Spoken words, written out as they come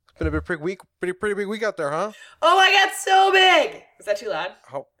Been a pretty big week out there, huh? Oh my god, so big! Was that too loud?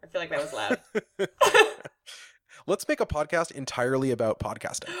 How? I feel like that was loud. Let's make a podcast entirely about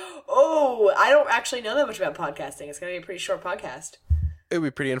podcasting. Oh, I don't actually know that much about podcasting. It's going to be a pretty short podcast. It would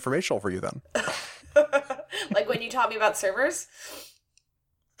be pretty informational for you then. Like when you taught me about servers?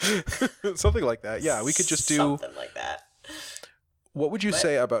 Something like that. Yeah, we could just do... Something like that. What would you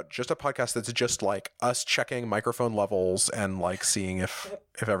say about just a podcast that's just like us checking microphone levels and like seeing if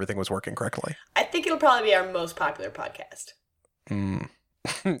everything was working correctly? I think it'll probably be our most popular podcast.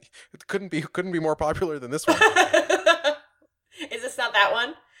 It couldn't be more popular than this one. Is this not that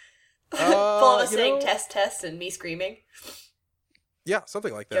one? Full of us saying test and me screaming. Yeah,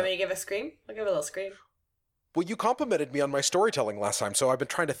 something like Do you that. want me to give a scream? I'll give a little scream. Well, you complimented me on my storytelling last time, so I've been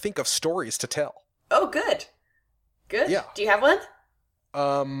trying to think of stories to tell. Oh, good. Good. Yeah. Do you have one?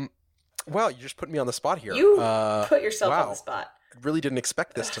 Well, you just put me on the spot here. You put yourself on wow. the spot. I really didn't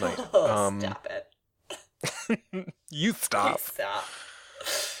expect this tonight. Oh, stop it. You stop. Stop.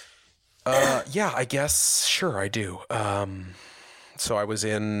 Yeah, I guess, sure, I do. So I was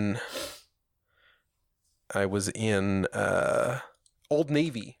in Old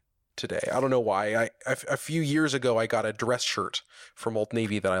Navy today. I don't know why. A few years ago, I got a dress shirt from Old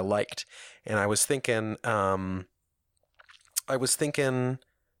Navy that I liked, and I was thinking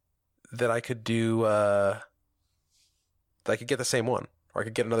that I could do, that I could get the same one, or I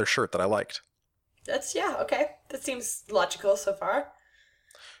could get another shirt that I liked. Okay. That seems logical so far.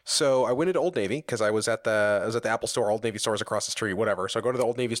 So I went into Old Navy because I was at the Apple store. Old Navy store is across the street, whatever. So I go to the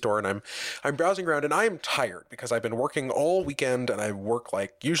Old Navy store and I'm browsing around, and I am tired because I've been working all weekend, and I work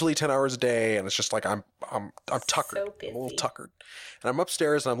like usually 10 hours a day, and it's just like I'm tuckered. So busy. I'm a little tuckered. And I'm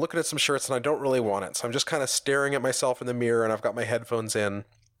upstairs and I'm looking at some shirts and I don't really want it. So I'm just kind of staring at myself in the mirror, and I've got my headphones in,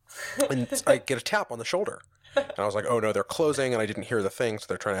 and I get a tap on the shoulder. And I was like, oh no, they're closing, and I didn't hear the thing, so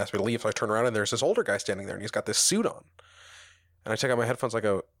they're trying to ask me to leave. So I turn around and there's this older guy standing there, and he's got this suit on. And I take out my headphones, I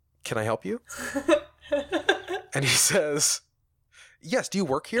go, can I help you? And he says, yes, do you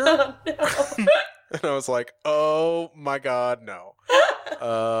work here? Oh, no. And I was like, oh my God, no.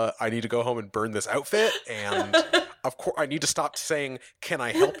 I need to go home and burn this outfit, and of course I need to stop saying, can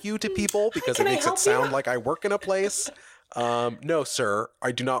I help you to people, because it makes it sound like I work in a place. No, sir,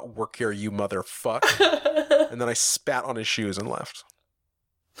 I do not work here, you motherfuck. And then I spat on his shoes and left.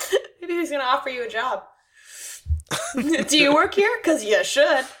 Maybe he's going to offer you a job. Do you work here? Because you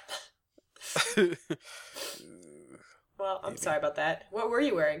should. Well, I'm sorry about that. What were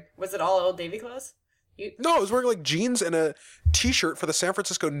you wearing? Was it all Old Navy clothes? No, I was wearing like jeans and a t-shirt for the San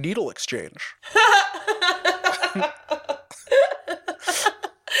Francisco Needle Exchange.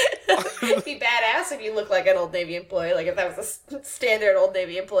 It'd be badass if you looked like an Old Navy employee, like if that was a standard Old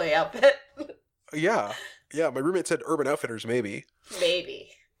Navy employee outfit. Yeah. My roommate said Urban Outfitters, maybe.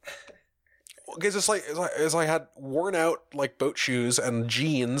 Maybe. Because it's like I had worn out like boat shoes and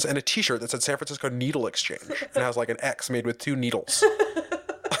jeans and a t-shirt that said San Francisco Needle Exchange and has like an X made with 2 needles.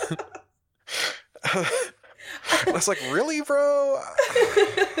 And I was like, really, bro?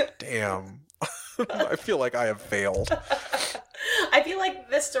 Damn. I feel like I have failed. I feel like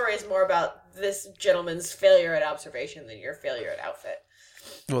this story is more about this gentleman's failure at observation than your failure at outfit.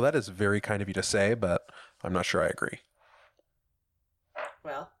 Well, that is very kind of you to say, but I'm not sure I agree.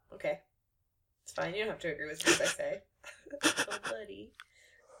 Well, okay. It's fine. You don't have to agree with what I say. Oh, buddy.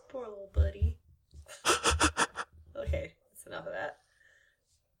 Poor little buddy. Okay, that's enough of that.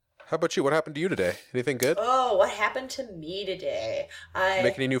 How about you? What happened to you today? Anything good? Oh, what happened to me today?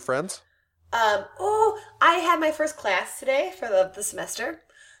 Make any new friends? I had my first class today for the semester.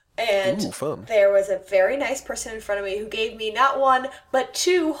 And Ooh, fun. There was a very nice person in front of me who gave me not 1, but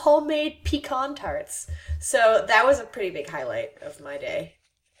 2 homemade pecan tarts. So that was a pretty big highlight of my day.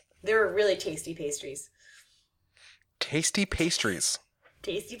 They were really tasty pastries. Tasty pastries.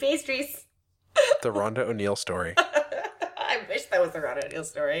 Tasty pastries. The Rhonda O'Neill story. I wish that was the Rhonda O'Neill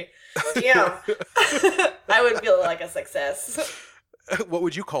story. Yeah. I would feel like a success. What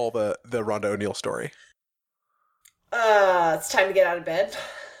would you call the Rhonda O'Neill story? It's time to get out of bed.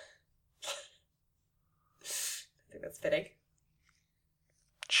 I think that's fitting.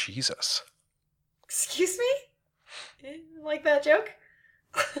 Jesus. Excuse me? You didn't like that joke?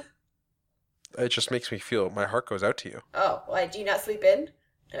 It just makes me feel, my heart goes out to you. Oh, why, do you not sleep in?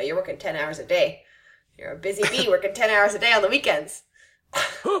 No, you're working 10 hours a day. You're a busy bee working 10 hours a day on the weekends.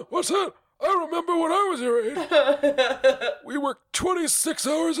 Huh, what's that? I remember when I was your age. We worked 26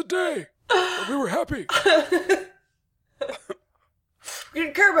 hours a day. And we were happy. We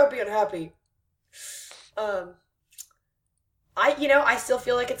didn't care about being happy. I still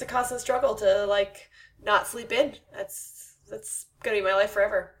feel like it's a constant struggle to, like, not sleep in. that's gonna be my life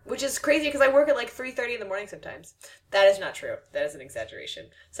forever. Which is crazy because I work at like 3:30 in the morning sometimes. That is not true. That is an exaggeration.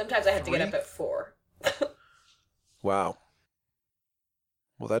 Sometimes I have to get up at 4. Wow.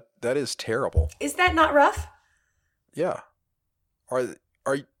 Well, that is terrible. Is that not rough? Yeah.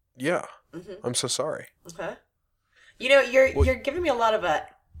 Yeah. Mm-hmm. I'm so sorry. Okay. You know, you're giving me a lot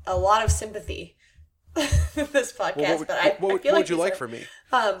of sympathy this podcast, but I feel what like would you like from me?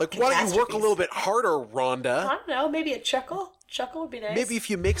 Why don't you work a little bit harder, Rhonda? I don't know. Maybe a chuckle. Chuckle would be nice. Maybe if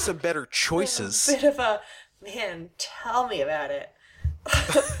you make some better choices. A bit of a man. Tell me about it.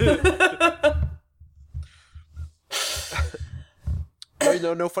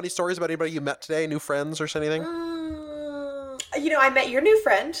 No funny stories about anybody you met today, new friends or anything? You know, I met your new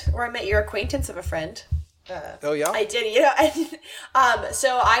friend, or I met your acquaintance of a friend. Oh yeah, I did. You know,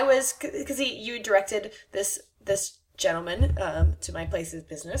 so I was because you directed this gentleman to my place of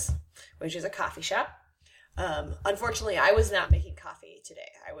business, which is a coffee shop. Unfortunately, I was not making coffee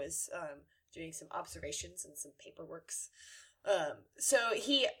today. I was doing some observations and some paperworks. So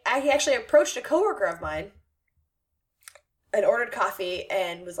I actually approached a coworker of mine and ordered coffee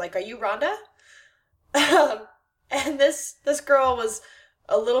and was like, "Are you Rhonda?" And this girl was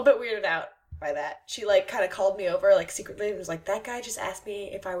a little bit weirded out by that. She like kind of called me over like secretly and was like, "That guy just asked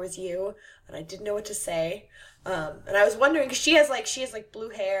me if I was you," and I didn't know what to say. And I was wondering because she has blue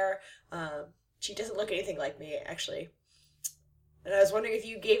hair. She doesn't look anything like me actually. And I was wondering if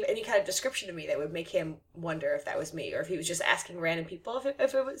you gave any kind of description to me that would make him wonder if that was me or if he was just asking random people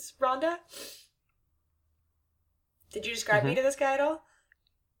if it was Rhonda. Did you describe me to this guy at all?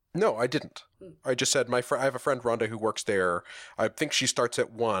 No, I didn't. I just said I have a friend Rhonda who works there. I think she starts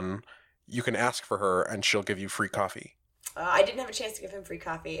at 1. You can ask for her and she'll give you free coffee. I didn't have a chance to give him free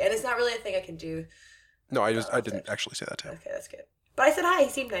coffee, and it's not really a thing I can do. No, I didn't actually say that to him. Okay, that's good. But I said hi. He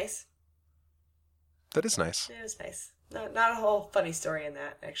seemed nice. That is nice. It was nice. Not a whole funny story in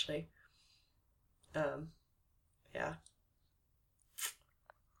that, actually. Yeah.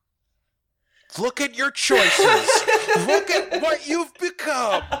 Look at your choices. Look at what you've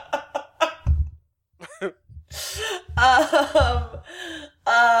become.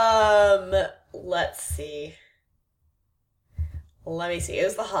 Let's see. Let me see. It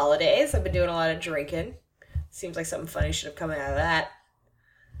was the holidays. I've been doing a lot of drinking. Seems like something funny should have come out of that.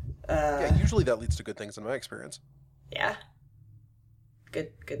 Yeah, usually that leads to good things in my experience. Yeah.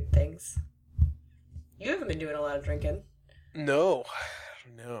 Good things. You haven't been doing a lot of drinking. No.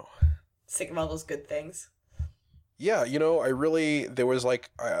 Sick of all those good things. Yeah, there was like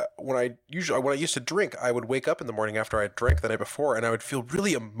when I used to drink, I would wake up in the morning after I drank the night before, and I would feel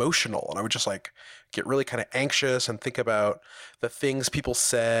really emotional, and I would just like get really kind of anxious and think about the things people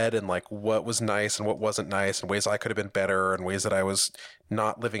said and like what was nice and what wasn't nice and ways I could have been better and ways that I was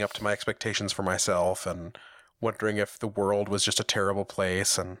not living up to my expectations for myself and wondering if the world was just a terrible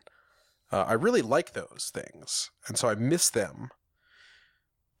place, and I really like those things, and so I miss them,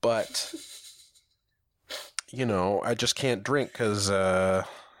 but. I just can't drink because I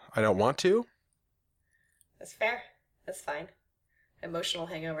don't want to. That's fair. That's fine. Emotional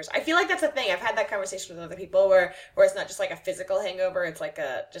hangovers. I feel like that's a thing. I've had that conversation with other people where it's not just like a physical hangover. It's like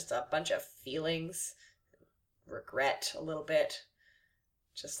just a bunch of feelings, regret a little bit,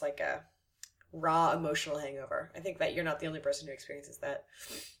 just like a raw emotional hangover. I think that you're not the only person who experiences that.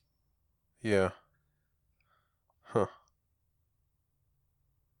 Yeah. Huh.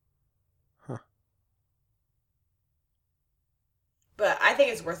 But I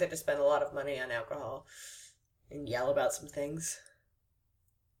think it's worth it to spend a lot of money on alcohol and yell about some things.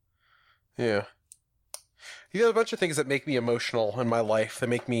 Yeah. You have a bunch of things that make me emotional in my life, that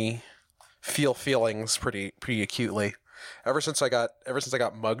make me feel feelings pretty acutely. Ever since I got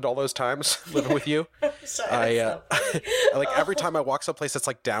mugged all those times living with you, I like every time I walk someplace that's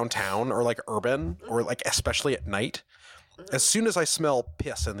like downtown or like urban or like especially at night, as soon as I smell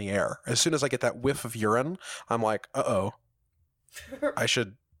piss in the air, as soon as I get that whiff of urine, I'm like, uh-oh. I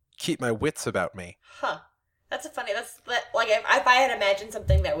should keep my wits about me. Huh. That's like if I had imagined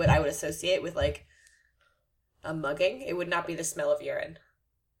something that I would associate with like a mugging, it would not be the smell of urine.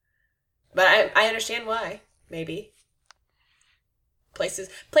 But I understand why. Maybe places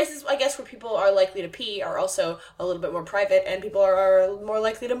I guess where people are likely to pee are also a little bit more private, and people are more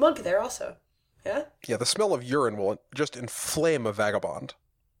likely to mug there also. Yeah. Yeah. The smell of urine will just inflame a vagabond.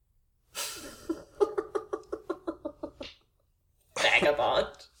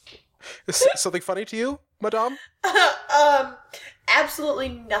 Vagabond. Is something funny to you, madame? Absolutely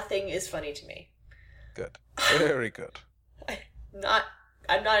nothing is funny to me. Good. Very good.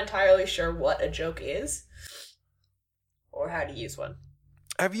 I'm not entirely sure what a joke is or how to use one.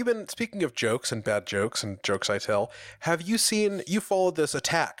 Have you been, speaking of jokes and bad jokes and jokes I tell, have you followed this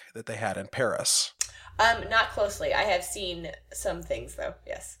attack that they had in Paris? Not closely. I have seen some things, though,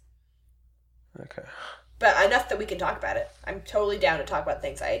 yes. Okay. But enough that we can talk about it. I'm totally down to talk about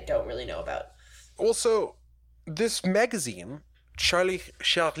things I don't really know about. Well, so, this magazine, Charlie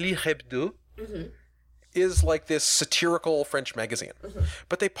Hebdo, is like this satirical French magazine.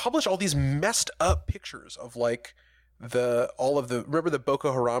 But they publish all these messed up pictures of, like, remember the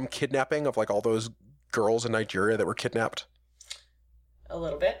Boko Haram kidnapping of, like, all those girls in Nigeria that were kidnapped? A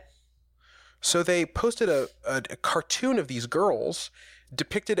little bit. So they posted a cartoon of these girls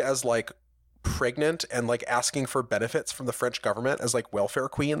depicted as, like, pregnant and, like, asking for benefits from the French government as, like, welfare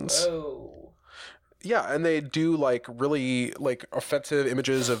queens. Oh. Yeah, and they do, like, really, like, offensive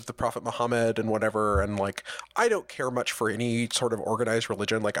images of the Prophet Muhammad and whatever, and, like, I don't care much for any sort of organized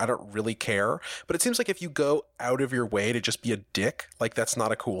religion. Like, I don't really care. But it seems like if you go out of your way to just be a dick, like, that's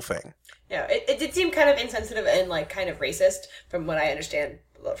not a cool thing. Yeah, it did seem kind of insensitive and, like, kind of racist from what I understand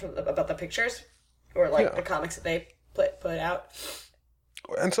about the pictures. Or, like, the comics that they put out.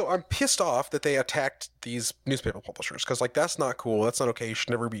 And so I'm pissed off that they attacked these newspaper publishers because, like, that's not cool. That's not okay. You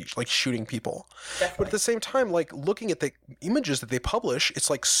should never be, like, shooting people. Definitely. But at the same time, like, looking at the images that they publish, it's,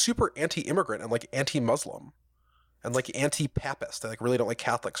 like, super anti-immigrant and, like, anti-Muslim and, like, anti-Papist. They, like, really don't like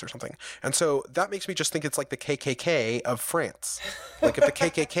Catholics or something. And so that makes me just think it's like the KKK of France. Like, if the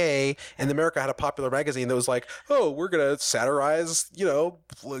KKK in America had a popular magazine that was like, oh, we're going to satirize, you know,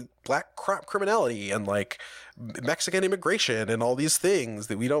 black criminality and, like, Mexican immigration and all these things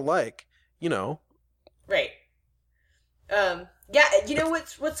that we don't like, you know. Right. Yeah, you know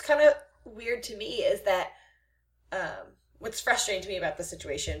what's kind of weird to me is that what's frustrating to me about the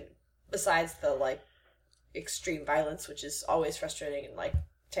situation, besides the, like, extreme violence, which is always frustrating and, like,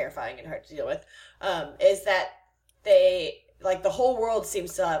 terrifying and hard to deal with, is that they, like, the whole world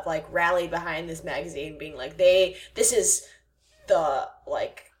seems to have, like, rallied behind this magazine, being like, this is the,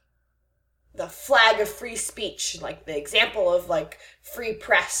 like, the flag of free speech, like the example of, like, free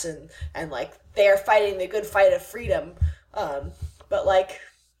press and like they are fighting the good fight of freedom. But, like,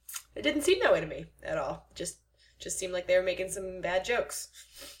 it didn't seem that way to me at all. Just seemed like they were making some bad jokes.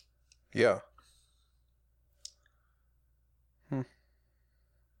 Yeah. Well,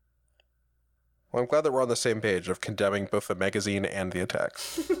 I'm glad that we're on the same page of condemning both the magazine and the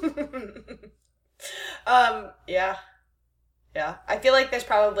attacks. Yeah. Yeah. I feel like there's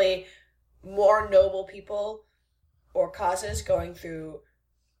probably more noble people or causes going through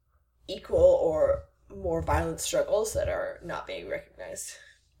equal or more violent struggles that are not being recognized.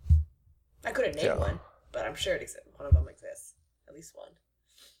 I couldn't name one, but I'm sure one of them exists. At least one.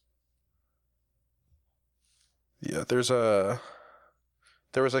 Yeah, there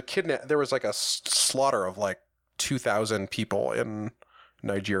was like a slaughter of like 2,000 people in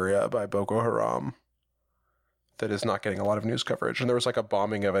Nigeria by Boko Haram that is not getting a lot of news coverage. And there was like a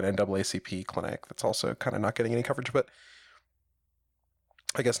bombing of an NAACP clinic that's also kind of not getting any coverage, but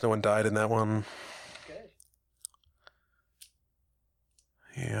I guess no one died in that one. Good.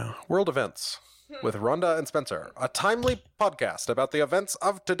 Yeah. World Events with Rhonda and Spencer, a timely podcast about the events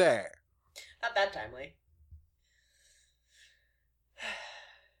of today. Not that timely.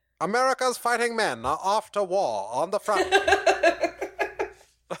 America's fighting men are off to war on the front.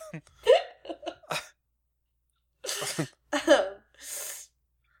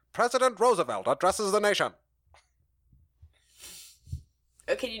 President Roosevelt addresses the nation.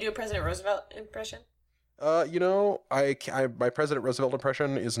 Oh, can you do a President Roosevelt impression? You know, my President Roosevelt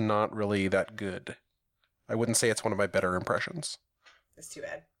impression is not really that good. I wouldn't say it's one of my better impressions. That's too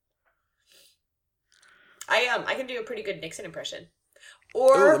bad. I can do a pretty good Nixon impression.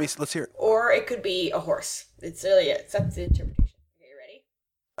 Or let's hear it. Or it could be a horse. It's up to interpretation. Okay, you ready?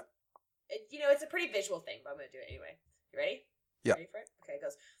 It's a pretty visual thing, but I'm gonna do it anyway. You ready? Yeah. Ready for it? Okay, it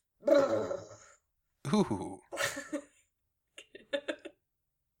goes. Ooh.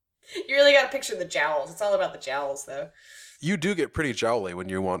 You really gotta picture the jowls. It's all about the jowls, though. You do get pretty jowly when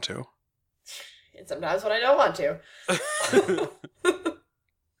you want to. And sometimes when I don't want to.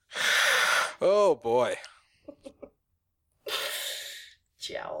 Oh, boy.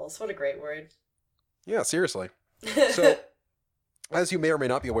 Jowls. What a great word. Yeah, seriously. So, as you may or may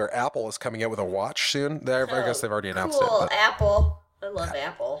not be aware, Apple is coming out with a watch soon. I guess they've already announced it. Cool, Apple. I love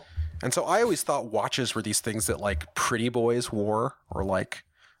Apple. And so I always thought watches were these things that, like, pretty boys wore, or, like,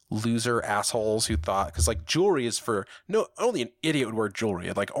 loser assholes who thought, because, like, jewelry is for, no, only an idiot would wear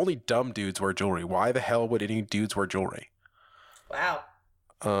jewelry. Like, only dumb dudes wear jewelry. Why the hell would any dudes wear jewelry? Wow.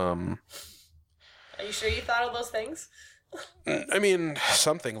 Are you sure you thought of those things? I mean,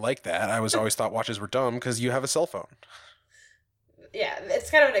 something like that. I always thought watches were dumb because you have a cell phone. Yeah, it's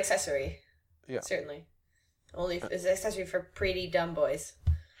kind of an accessory. Yeah. Certainly. Only it's an accessory for pretty dumb boys.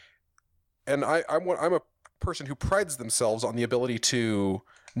 And I'm a person who prides themselves on the ability to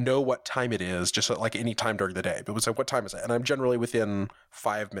know what time it is, just like any time during the day. But it's like, what time is it? And I'm generally within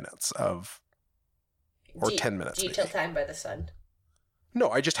 5 minutes of, or 10 minutes. Do you tell time by the sun? No,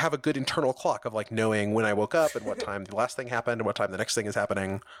 I just have a good internal clock of like knowing when I woke up and what time the last thing happened and what time the next thing is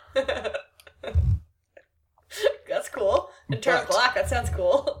happening. That's cool. Internal clock, that sounds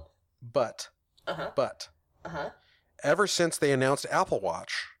cool. But ever since they announced Apple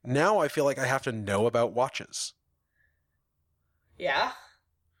Watch, now I feel like I have to know about watches. Yeah?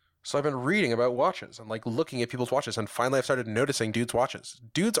 So I've been reading about watches and like looking at people's watches, and finally I've started noticing dudes' watches.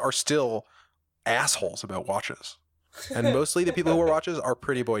 Dudes are still assholes about watches. And mostly the people who wear watches are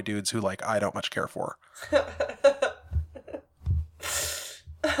pretty boy dudes who like I don't much care for.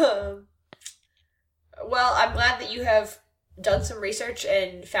 Well, I'm glad that you have done some research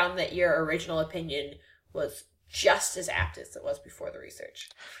and found that your original opinion was just as apt as it was before the research.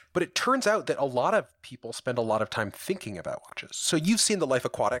 But it turns out that a lot of people spend a lot of time thinking about watches. So you've seen The Life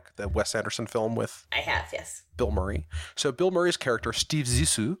Aquatic, the Wes Anderson film with... I have, yes. Bill Murray. So Bill Murray's character, Steve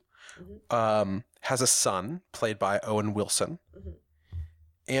Zissou, has a son played by Owen Wilson. Mm-hmm.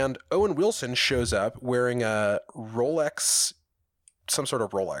 And Owen Wilson shows up wearing a Rolex, some sort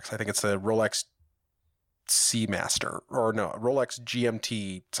of Rolex. I think it's the Rolex Seamaster, or no, Rolex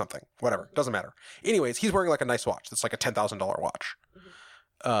GMT something, whatever, doesn't matter. Anyways, he's wearing like a nice watch that's like a $10,000 watch.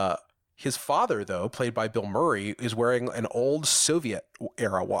 Mm-hmm. His father, though, played by Bill Murray, is wearing an old Soviet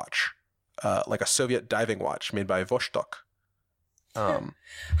era watch, like a Soviet diving watch made by Vostok.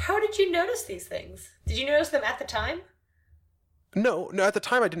 How did you notice these things? Did you notice them at the time? No, at the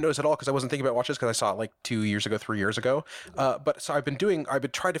time I didn't notice at all because I wasn't thinking about watches because I saw it like 3 years ago. But so I've been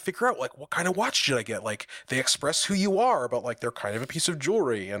trying to figure out like what kind of watch should I get? Like they express who you are, but like they're kind of a piece of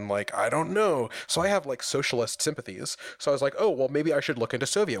jewelry and like, I don't know. So I have like socialist sympathies. So I was like, oh, well maybe I should look into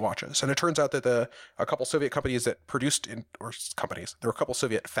Soviet watches. And it turns out that a couple Soviet companies that produced there were a couple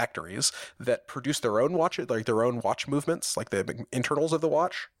Soviet factories that produced their own watches, like their own watch movements, like the internals of the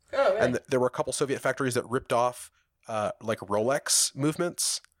watch. Oh, right. And there were a couple Soviet factories that ripped off like Rolex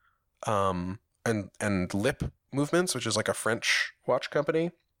movements, and Lip movements, which is like a French watch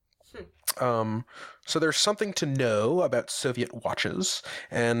company. So there's something to know about Soviet watches,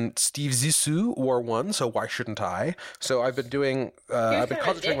 and Steve Zissou wore one, so why shouldn't I? So I've been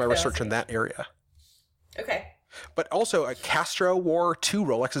concentrating my research in that area. Okay. But also, Castro wore 2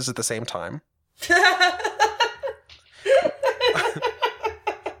 Rolexes at the same time.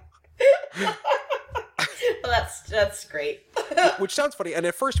 Well, that's great. Which sounds funny. And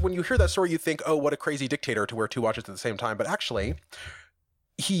at first, when you hear that story, you think, oh, what a crazy dictator to wear 2 watches at the same time. But actually,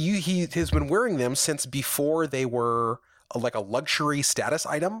 he has been wearing them since before they were like a luxury status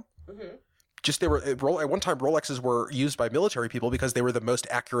item. Mm-hmm. At one time, Rolexes were used by military people because they were the most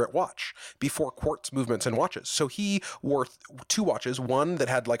accurate watch before quartz movements in watches. So he wore 2 watches, one that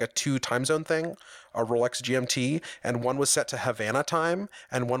had like a 2 time zone thing, a Rolex GMT, and one was set to Havana time,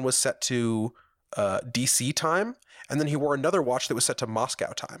 and one was set to DC time, and then he wore another watch that was set to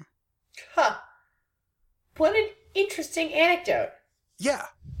Moscow time. Huh. What an interesting anecdote. Yeah.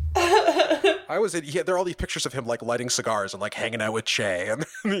 There are all these pictures of him like lighting cigars and like hanging out with Che, and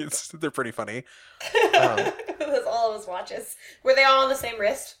they're pretty funny. That's all of his watches. Were they all on the same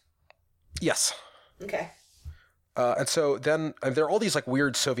wrist? Yes. Okay. And so then there are all these like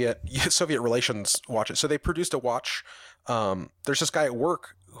weird Soviet relations watches. So they produced a watch. There's this guy at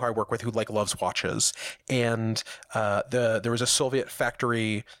work who I work with who like loves watches, and there was a Soviet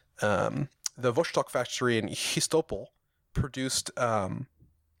factory, the Vostok factory in Chistopol produced a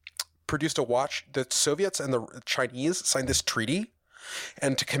watch. The Soviets and the Chinese signed this treaty,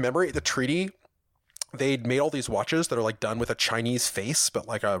 and to commemorate the treaty, they'd made all these watches that are like done with a Chinese face but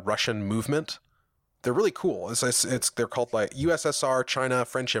like a Russian movement. They're really cool. They're called like USSR China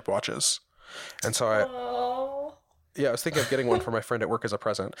friendship watches, and so I was thinking of getting one for my friend at work as a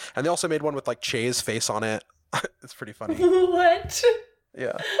present. And they also made one with like Che's face on it. It's pretty funny. What?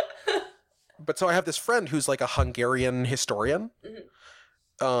 Yeah. But so I have this friend who's like a Hungarian historian.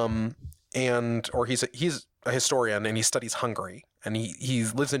 Mm-hmm. He's a historian and he studies Hungary, and he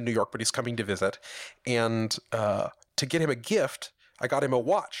lives in New York, but he's coming to visit. And to get him a gift, I got him a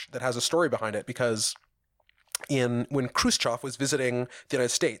watch that has a story behind it, because when Khrushchev was visiting the United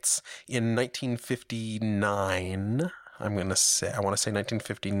States in 1959, I want to say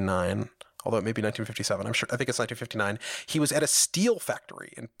 1959, although it may be 1957. I think it's 1959. He was at a steel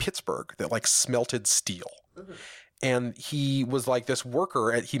factory in Pittsburgh that like smelted steel. Mm-hmm. And he was like this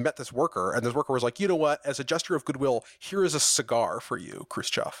worker, and he met this worker, and this worker was like, you know what, as a gesture of goodwill, here is a cigar for you,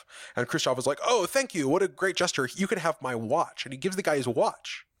 Khrushchev. And Khrushchev was like, oh, thank you, what a great gesture, you can have my watch. And he gives the guy his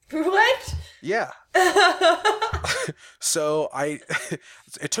watch. What? Yeah. So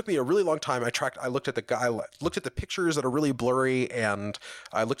it took me a really long time. I looked at the guy, looked at the pictures that are really blurry, and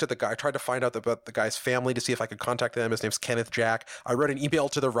I looked at the guy, I tried to find out about the guy's family to see if I could contact them. His name's Kenneth Jack. I wrote an email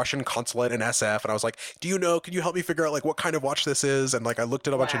to the Russian consulate in SF, and I was like, can you help me figure out like what kind of watch this is? And like, I looked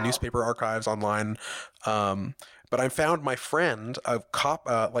at a bunch of newspaper archives online. But I found my friend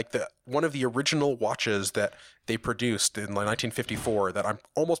one of the original watches that they produced in like 1954 that I'm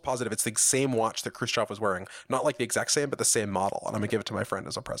almost positive it's the same watch that Khrushchev was wearing. Not like the exact same, but the same model. And I'm going to give it to my friend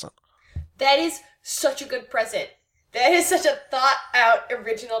as a present. That is such a good present. That is such a thought out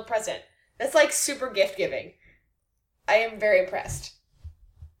original present. That's like super gift giving. I am very impressed.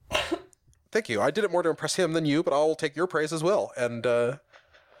 Thank you. I did it more to impress him than you, but I'll take your praise as well. And do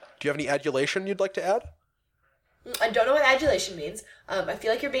you have any adulation you'd like to add? I don't know what adulation means. I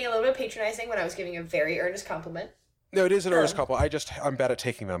feel like you're being a little bit patronizing when I was giving a very earnest compliment. No, it is an earnest compliment. I'm bad at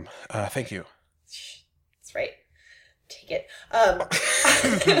taking them. Thank you. That's right. Take it.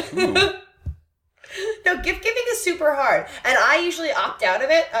 No, gift giving is super hard. And I usually opt out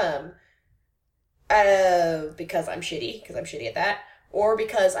of it because I'm shitty at that. Or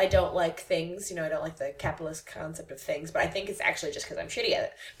because I don't like things, I don't like the capitalist concept of things, but I think it's actually just because I'm shitty at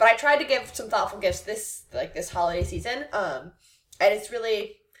it. But I tried to give some thoughtful gifts this holiday season, and it's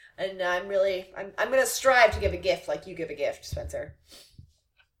really, and I'm going to strive to give a gift like you give a gift, Spencer.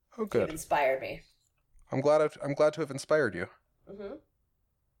 Oh, good. You've inspired me. I'm glad to have inspired you. Mm-hmm.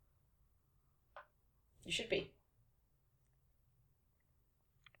 You should be.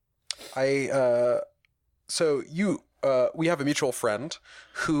 We have a mutual friend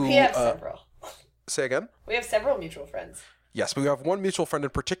who... We have several. Say again? We have several mutual friends. Yes, but we have one mutual friend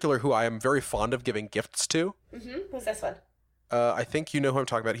in particular who I am very fond of giving gifts to. Mm-hmm. Who's this one? I think you know who I'm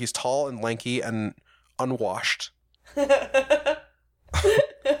talking about. He's tall and lanky and unwashed.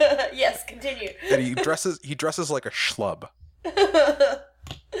 Yes, continue. And he dresses like a schlub. A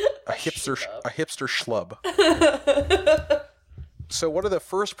hipster schlub. So one of the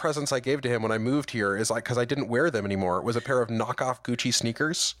first presents I gave to him when I moved here is because I didn't wear them anymore. It was a pair of knockoff Gucci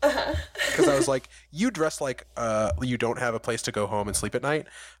sneakers. Because I was like, you dress like you don't have a place to go home and sleep at night.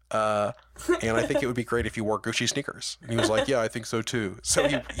 And I think it would be great if you wore Gucci sneakers. And he was like, yeah, I think so too. So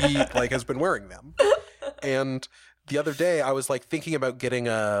he has been wearing them. And the other day I was like thinking about getting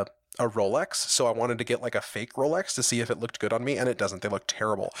a Rolex, so I wanted to get like a fake Rolex to see if it looked good on me, and it doesn't. They look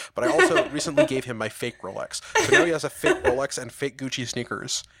terrible. But I also recently gave him my fake Rolex. So now he has a fake Rolex and fake Gucci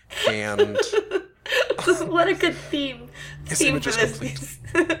sneakers. And what a good theme. His image is complete.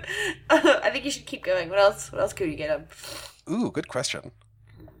 I think you should keep going. What else could you get him? Ooh, good question.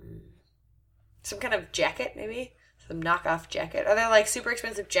 Some kind of jacket, maybe? Some knockoff jacket. Are there like super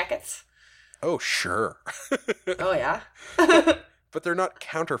expensive jackets? Oh, sure. Oh, yeah? But they're not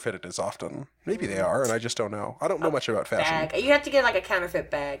counterfeited as often. Maybe they are, and I just don't know. I don't know much about fashion. Bag. You have to get like a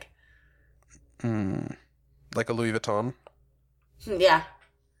counterfeit bag. Like a Louis Vuitton? Yeah.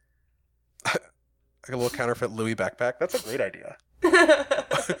 Like a little counterfeit Louis backpack? That's a great idea.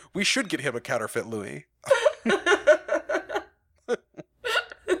 We should get him a counterfeit Louis.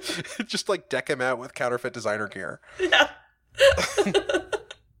 Just like deck him out with counterfeit designer gear. Yeah.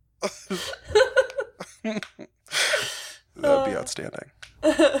 That would be outstanding.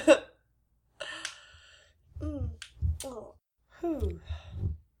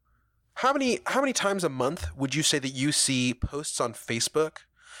 How many times a month would you say that you see posts on Facebook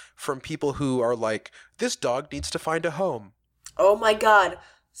from people who are like, this dog needs to find a home? Oh my god.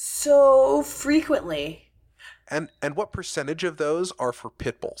 So frequently. And what percentage of those are for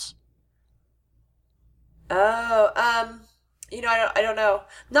pit bulls? Oh, I don't know.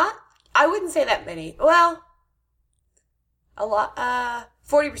 I wouldn't say that many. Well, a lot.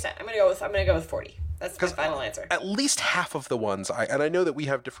 40%. I'm gonna go with 40. That's my final answer. At least half of the ones I know that we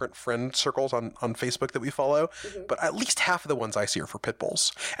have different friend circles on Facebook that we follow, but at least half of the ones I see are for pit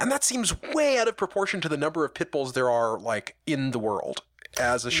bulls. And that seems way out of proportion to the number of pit bulls there are like in the world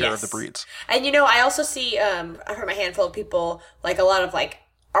as a share of the breeds. And I also see from a handful of people like a lot of like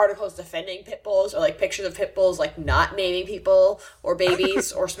articles defending pit bulls or like pictures of pit bulls like not naming people or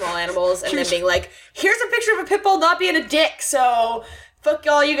babies or small animals and then being like, here's a picture of a pit bull not being a dick, so fuck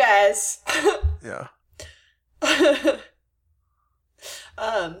all you guys. Yeah.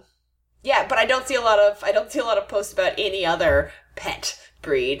 Yeah, but I don't see a lot of posts about any other pet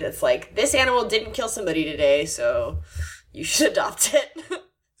breed. It's like, this animal didn't kill somebody today, so you should adopt it.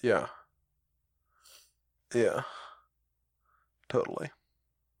 Yeah. Yeah. Totally.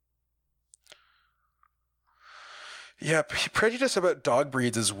 Yeah, prejudice about dog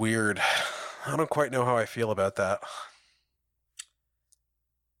breeds is weird. I don't quite know how I feel about that.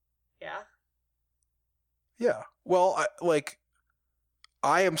 Yeah. Yeah. Well,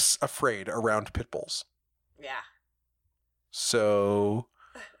 I am afraid around pit bulls. Yeah. So,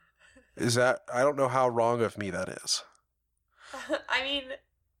 I don't know how wrong of me that is. I mean,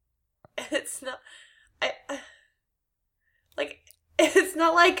 it's not, it's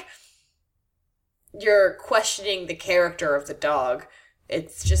not like you're questioning the character of the dog.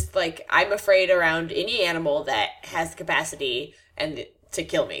 It's just like, I'm afraid around any animal that has the capacity to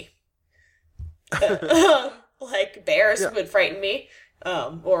kill me. Like bears would frighten me,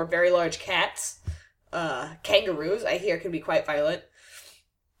 or very large cats. Kangaroos, I hear, can be quite violent.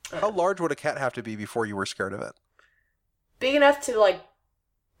 How large would a cat have to be before you were scared of it? Big enough to, like,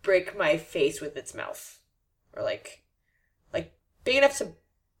 break my face with its mouth. Or, like big enough to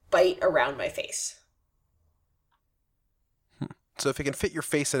bite around my face. So if it can fit your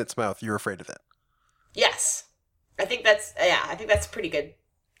face in its mouth, you're afraid of it? Yes. I think that's a pretty good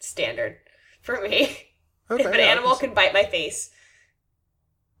standard for me. Okay, if an animal can bite my face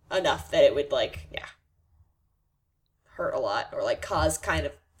enough that it would, like, hurt a lot, or, like, cause kind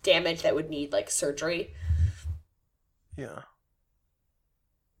of damage that would need, like, surgery. Yeah.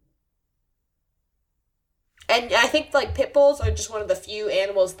 And I think, like, pit bulls are just one of the few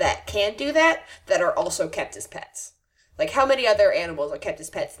animals that can do that are also kept as pets. Like, how many other animals are kept as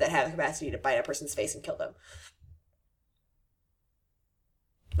pets that have the capacity to bite a person's face and kill them?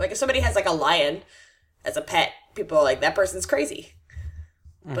 Like, if somebody has, like, a lion as a pet, people are like, that person's crazy.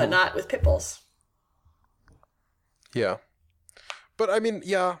 Mm-hmm. But not with pit bulls. Yeah. But, I mean,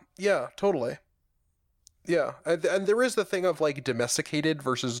 yeah, totally. Yeah. And there is the thing of, like, domesticated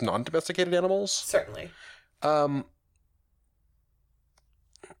versus non-domesticated animals. Certainly.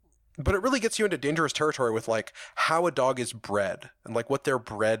 But it really gets you into dangerous territory with, like, how a dog is bred and, like, what they're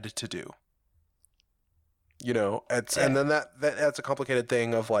bred to do. You know, and then that adds a complicated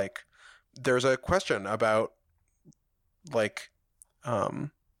thing of, like, there's a question about, like,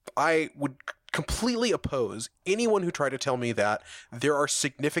 I would completely oppose anyone who tried to tell me that there are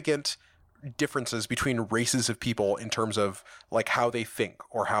significant differences between races of people in terms of, like, how they think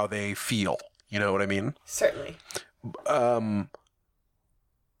or how they feel. You know what I mean? Certainly.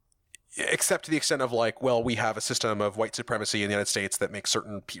 Except to the extent of, like, well, we have a system of white supremacy in the United States that makes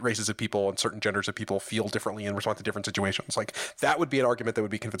certain races of people and certain genders of people feel differently in response to different situations. Like, that would be an argument that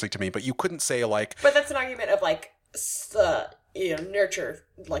would be convincing to me, but you couldn't say, like... But that's an argument of, like, nurture,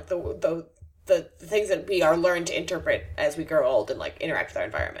 like, the things that we are learned to interpret as we grow old and, like, interact with our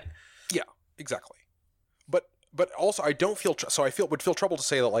environment. Yeah, exactly. But also, I don't feel... So I would feel trouble to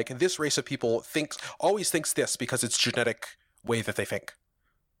say that, like, this race of people always thinks this because it's genetic way that they think.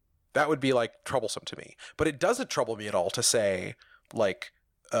 That would be, like, troublesome to me. But it doesn't trouble me at all to say, like,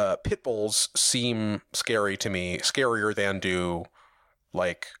 pit bulls seem scary to me, scarier than do,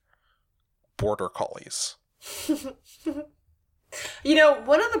 like, border collies. You know,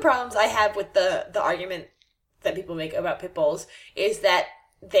 one of the problems I have with the argument that people make about pit bulls is that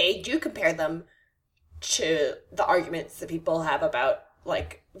they do compare them to the arguments that people have about,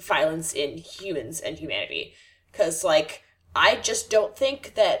 like, violence in humans and humanity. Because, like, I just don't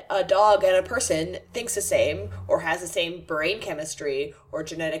think that a dog and a person thinks the same or has the same brain chemistry or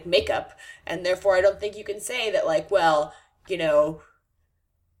genetic makeup. And therefore, I don't think you can say that, like, well, you know,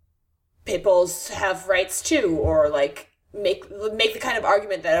 pit bulls have rights too, or, like, make the kind of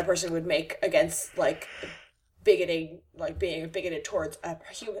argument that a person would make against, like, bigoting, like, being bigoted towards a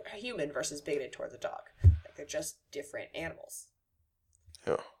human versus bigoted towards a dog. Like, they're just different animals.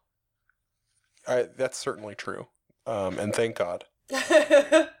 Yeah. That's certainly true. And thank God.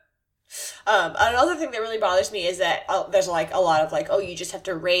 Another thing that really bothers me is that there's, like, a lot of, like, oh, you just have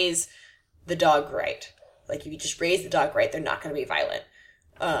to raise the dog right. Like, if you just raise the dog right, they're not going to be violent.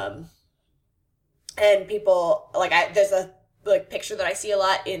 And people, like, there's a, like, picture that I see a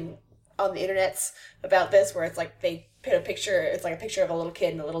lot on the internets about this, where it's, like, they put a picture, it's, like, a picture of a little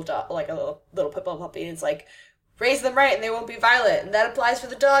kid and a little dog, like, a little pit bull puppy, and it's, like, raise them right and they won't be violent, and that applies for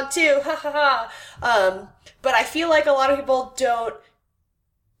the dog too, ha ha ha. But I feel like a lot of people don't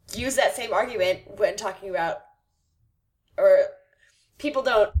use that same argument when talking about, or people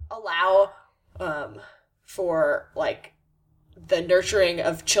don't allow for, like, the nurturing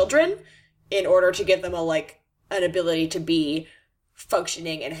of children in order to give them an ability to be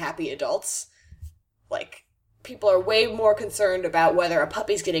functioning and happy adults. Like, people are way more concerned about whether a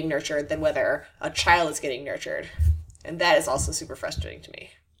puppy's getting nurtured than whether a child is getting nurtured. And that is also super frustrating to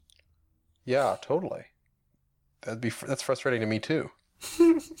me. Yeah, totally. That's frustrating to me too.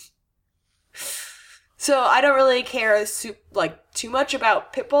 So I don't really care too much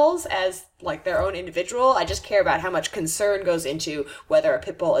about pit bulls as like their own individual. I just care about how much concern goes into whether a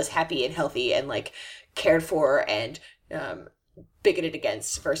pit bull is happy and healthy and like cared for and bigoted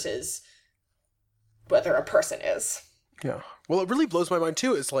against versus whether a person is. Yeah. Well, it really blows my mind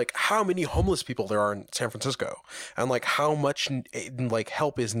too. Is like how many homeless people there are in San Francisco, and like how much like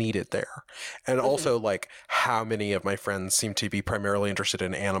help is needed there, and also like how many of my friends seem to be primarily interested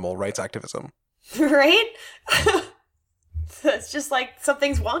in animal rights activism. Right? It's just like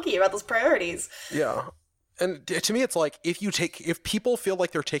something's wonky about those priorities. Yeah. And to me, it's like if people feel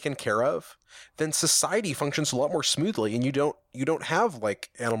like they're taken care of, then society functions a lot more smoothly, and you don't have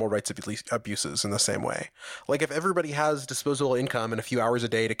like animal rights abuses in the same way. Like if everybody has disposable income and a few hours a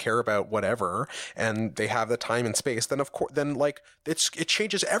day to care about whatever, and they have the time and space, then of course, like it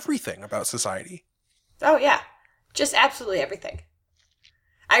changes everything about society. Oh yeah, just absolutely everything.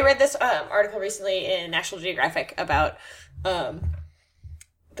 I read this article recently in National Geographic about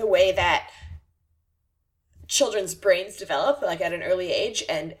the way that children's brains develop like at an early age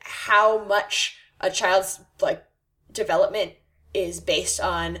and how much a child's like development is based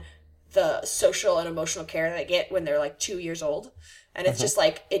on the social and emotional care they get when they're like 2 years old. And it's just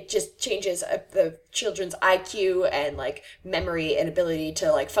like, it just changes the children's IQ and like memory and ability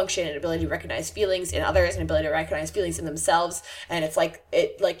to like function and ability to recognize feelings in others and ability to recognize feelings in themselves. And it's like,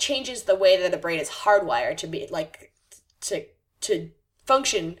 it like changes the way that the brain is hardwired to be like, to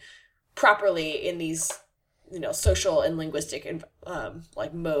function properly in these, you know, social and linguistic and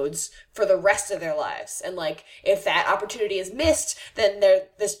like modes for the rest of their lives. And like if that opportunity is missed, then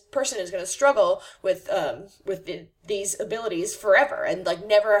this person is going to struggle with these abilities forever and like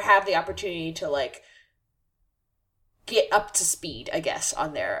never have the opportunity to like get up to speed, I guess,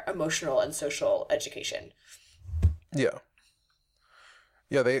 on their emotional and social education. Yeah.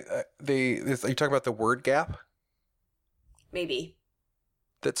 Yeah, you talk about the word gap? Maybe.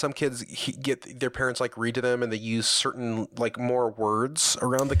 That some kids get their parents like read to them and they use certain like more words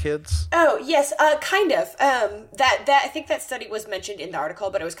around the kids. Oh yes, kind of. That I think that study was mentioned in the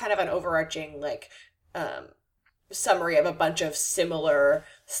article, but it was kind of an overarching like summary of a bunch of similar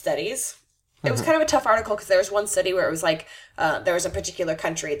studies. It was kind of a tough article because there was one study where it was like there was a particular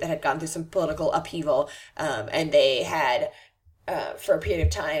country that had gone through some political upheaval, and they had for a period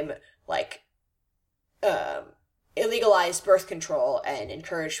of time like illegalized birth control and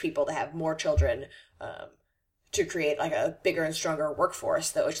encouraged people to have more children to create like a bigger and stronger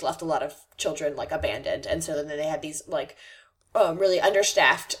workforce, that which left a lot of children like abandoned. And so then they had these like really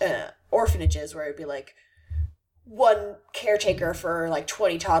understaffed orphanages where it'd be like one caretaker for like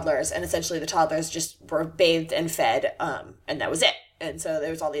 20 toddlers, and essentially the toddlers just were bathed and fed, and that was it. And so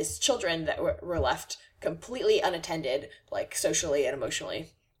there was all these children that were left completely unattended, like socially and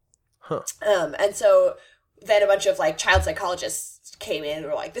emotionally. And so then a bunch of like child psychologists came in and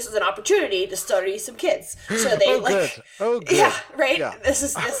were like, this is an opportunity to study some kids. So they good. Yeah, right. Yeah. This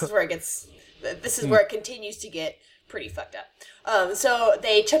is where it gets, this is where it continues to get pretty fucked up. So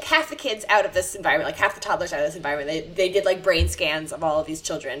they took half the kids out of this environment, like half the toddlers out of this environment. They did like brain scans of all of these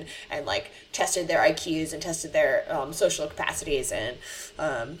children and like tested their IQs and tested their social capacities, and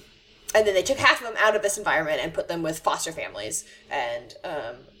then they took half of them out of this environment and put them with foster families and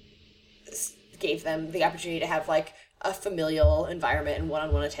gave them the opportunity to have like a familial environment and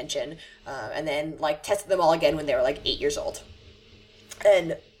one-on-one attention, and then like tested them all again when they were like 8 years old.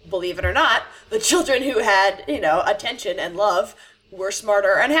 And believe it or not, the children who had, you know, attention and love were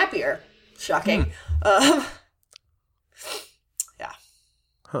smarter and happier. Shocking. Yeah.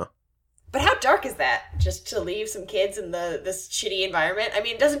 Huh. But how dark is that? Just to leave some kids in this shitty environment? I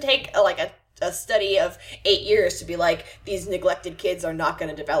mean, it doesn't take a study of 8 years to be like, these neglected kids are not going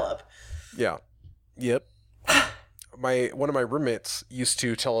to develop. Yeah. Yep. One of my roommates used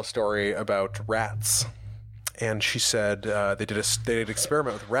to tell a story about rats, and she said they did an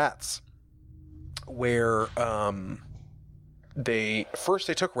experiment with rats where they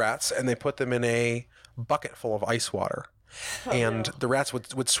took rats and they put them in a bucket full of ice water. And the rats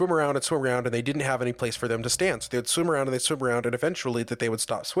would swim around and they didn't have any place for them to stand. So they would swim around and eventually that they would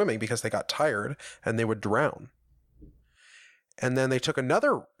stop swimming because they got tired and they would drown. And then they took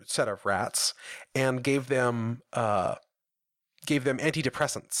another set of rats and gave them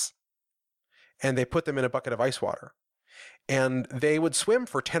antidepressants. And they put them in a bucket of ice water. And they would swim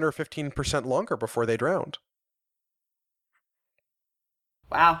for 10 or 15% longer before they drowned.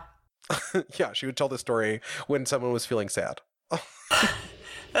 Wow. Yeah, she would tell the story when someone was feeling sad.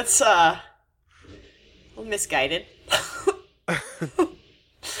 That's a little misguided.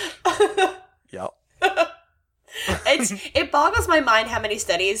 Yeah. my mind how many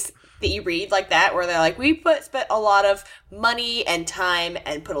studies that you read like that, where they're like, we spent a lot of money and time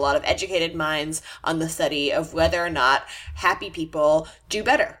and put a lot of educated minds on the study of whether or not happy people do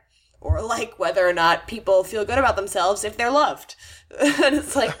better, or like whether or not people feel good about themselves if they're loved. And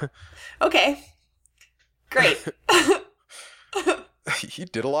it's like, okay, great. You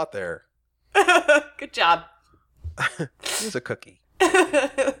did a lot there. Good job. Here's a cookie.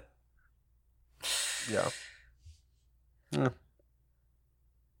 Yeah.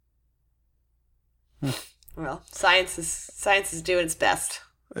 Well, science is doing its best.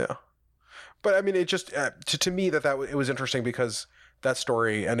 Yeah. But I mean, it just to me it was interesting because that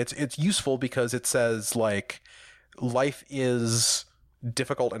story, and it's useful because it says like life is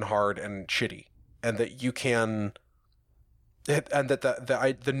difficult and hard and shitty, and that you can, and that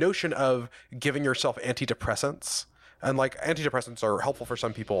the notion of giving yourself antidepressants, and like antidepressants are helpful for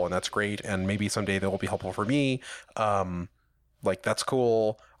some people, and that's great, and maybe someday they will be helpful for me. Like that's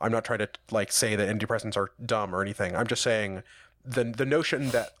cool. I'm not trying to like say that antidepressants are dumb or anything. I'm just saying the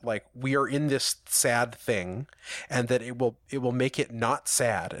notion that like we are in this sad thing, and that it will make it not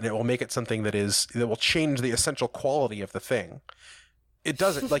sad, and it will make it something that will change the essential quality of the thing. It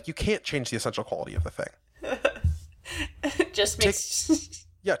doesn't. Like you can't change the essential quality of the thing. It just makes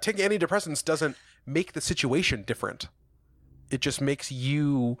taking antidepressants doesn't make the situation different. It just makes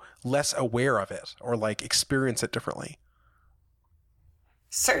you less aware of it, or like experience it differently.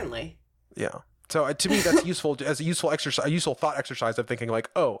 Certainly. Yeah. So to me, that's useful as a useful exercise, a useful thought exercise of thinking like,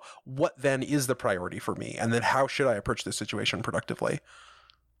 oh, what then is the priority for me? And then how should I approach this situation productively?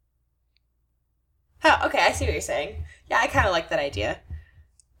 Oh, okay, I see what you're saying. Yeah, I kind of like that idea.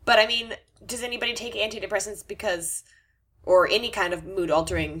 But I mean, does anybody take antidepressants or any kind of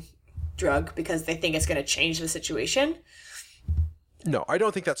mood-altering drug because they think it's going to change the situation? No, I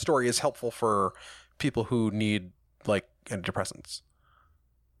don't think that story is helpful for people who need, like, antidepressants.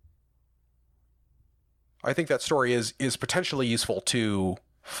 I think that story is potentially useful to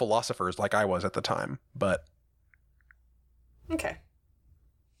philosophers like I was at the time, but... Okay.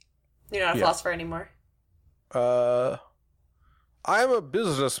 You're not a philosopher anymore? I'm a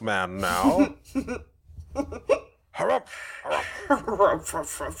businessman now.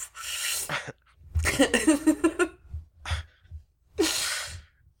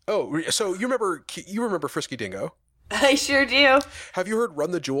 Oh, so you remember Frisky Dingo? I sure do. Have you heard Run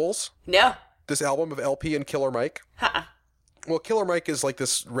the Jewels? No. This album of LP and Killer Mike? Uh-uh. Well, Killer Mike is like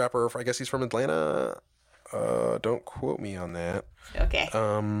this rapper. I guess he's from Atlanta. Don't quote me on that. Okay.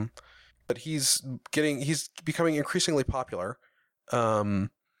 But he's becoming increasingly popular. And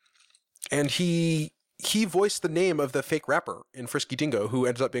he voiced the name of the fake rapper in Frisky Dingo who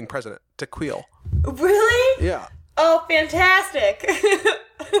ends up being president, Tequil. Really? Yeah. Oh, fantastic.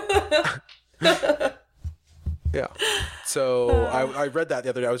 Yeah. So I read that the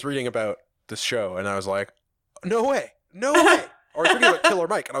other day. I was reading about this show, and I was like, no way. Or I was reading about Killer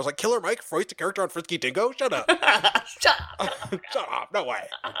Mike, and I was like, Killer Mike voiced a character on Frisky Dingo? Shut up. Shut up. Shut up. No way.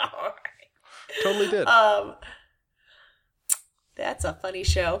 Totally did. That's a funny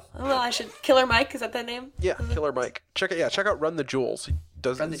show. Well, I should... Killer Mike, is that the name? Yeah, Killer Mike. Check out Run the Jewels. He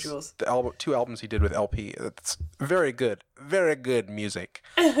does Run the Jewels. The two albums he did with LP. It's very good music.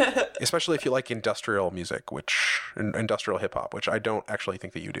 Especially if you like industrial music, industrial hip hop, which I don't actually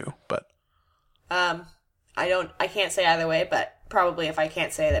think that you do, but I can't say either way, but probably if I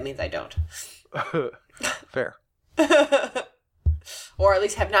can't say, that means I don't. Fair. Or at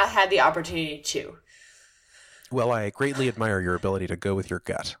least have not had the opportunity to. Well, I greatly admire your ability to go with your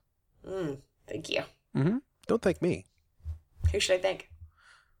gut. Thank you. Mm-hmm. Don't thank me. Who should I thank?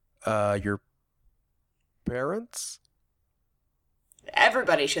 Your parents?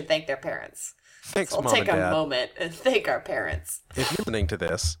 Everybody should thank their parents. Thanks, so I'll Mom take and Dad. a moment and thank our parents. If you're listening to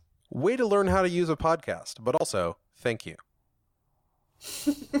this, way to learn how to use a podcast, but also, thank you.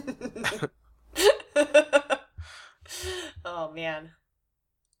 Oh, man.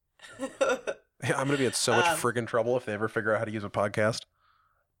 Yeah, I'm going to be in so much friggin' trouble if they ever figure out how to use a podcast.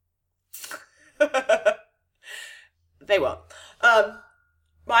 They won't.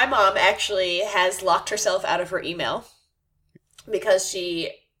 My mom actually has locked herself out of her email because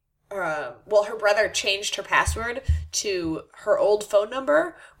her brother changed her password to her old phone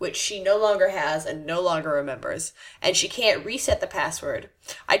number, which she no longer has and no longer remembers. And she can't reset the password.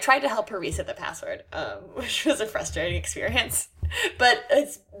 I tried to help her reset the password, which was a frustrating experience. But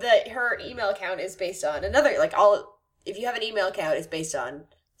her email account is based on if you have an email account, it's based on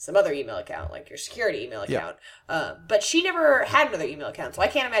some other email account, like your security email Yeah. account. But she never had another email account, so I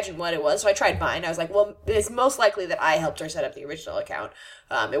can't imagine what it was. So I tried mine. I was like, well, it's most likely that I helped her set up the original account.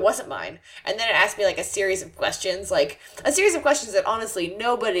 It wasn't mine. And then it asked me like a series of questions, that honestly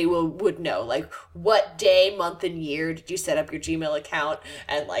nobody would know. Like, what day, month, and year did you set up your Gmail account,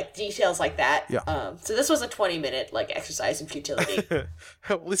 and like details like that. Yeah. So this was a 20-minute like exercise in futility.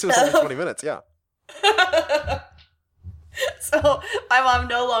 At least it was only 20 minutes. Yeah. So my mom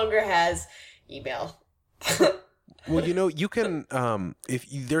no longer has email. Well, you can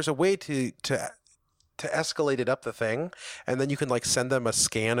there's a way to escalate it up the thing, and then you can like send them a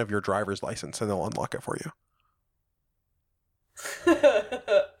scan of your driver's license, and they'll unlock it for you.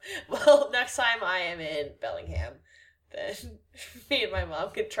 Well, next time I am in Bellingham, then me and my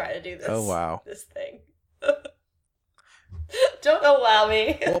mom could try to do this. Oh wow. This thing. Don't allow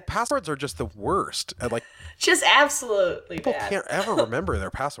me. Well, passwords are just the worst. And, like, just absolutely people bad. can't ever remember their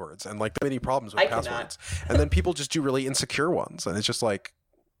passwords, and like many problems with passwords. And then people just do really insecure ones, and it's just like,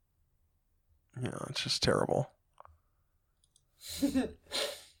 it's just terrible.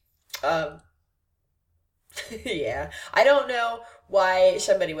 Yeah, I don't know why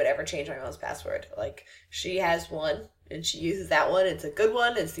somebody would ever change my mom's password. Like, she has one, and she uses that one. It's a good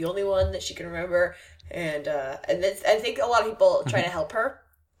one. It's the only one that she can remember. And I think a lot of people try to help her,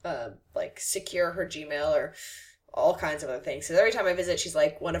 like secure her Gmail or all kinds of other things. So every time I visit, she's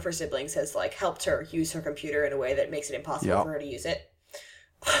like, one of her siblings has like helped her use her computer in a way that makes it impossible for her to use it.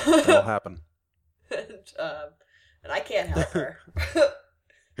 That'll happen. And I can't help her.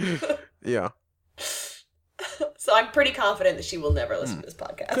 Yeah. So I'm pretty confident that she will never listen to this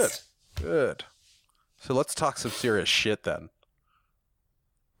podcast. Good. So let's talk some serious shit then.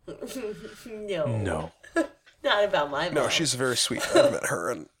 No. Not about my mom. No, she's very sweet. I've met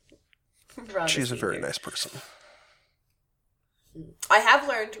her, and Rhonda she's a very Senior. nice person. I have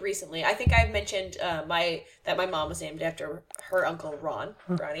learned recently, I think I've mentioned that my mom was named after her uncle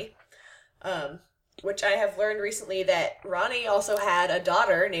Ronnie. Which I have learned recently that Ronnie also had a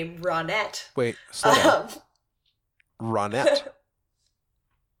daughter named Ronette. Wait, slow down. Ronette?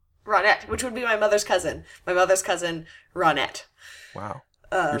 Ronette, which would be my mother's cousin. My mother's cousin, Ronette. Wow.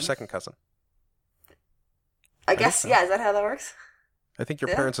 Your second cousin. I guess, so. Yeah, is that how that works? I think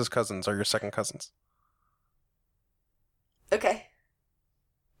your parents' cousins are your second cousins. Okay.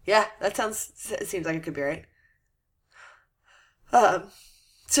 Yeah, it seems like it could be right.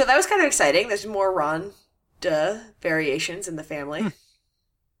 So that was kind of exciting. There's more Rhonda variations in the family.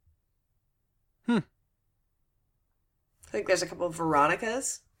 I think there's a couple of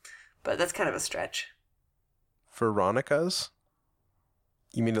Veronicas, but that's kind of a stretch. Veronicas?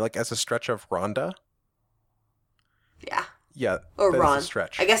 You mean like as a stretch of Rhonda? Yeah. Yeah, or that Ron. is a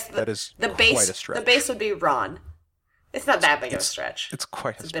stretch. I guess that is the quite base, a stretch. The base would be Ron. It's not that big of a stretch. It's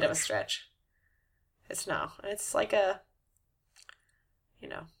quite a bit of a stretch. It's like a,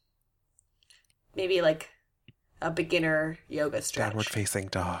 maybe like a beginner yoga stretch. Downward facing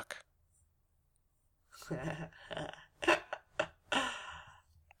dog.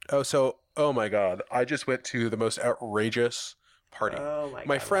 Oh my God. I just went to the most outrageous party. Oh my God.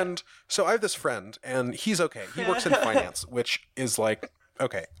 My friend, so I have this friend, and he's okay. He works in finance, which is like,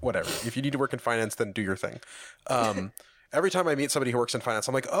 okay, whatever. If you need to work in finance, then do your thing. Every time I meet somebody who works in finance,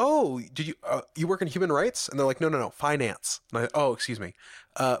 I'm like, oh, did you work in human rights? And they're like, no, finance. And excuse me.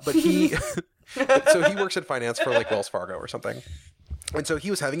 But he, so he works in finance for like Wells Fargo or something. And so he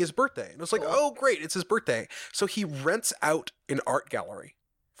was having his birthday. And I was like, oh, great, it's his birthday. So he rents out an art gallery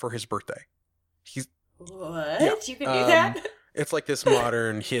for his birthday. What? Yeah. You can do that? It's like this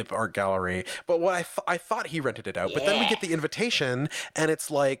modern, hip art gallery. But what I thought he rented it out. Yeah. But then we get the invitation, and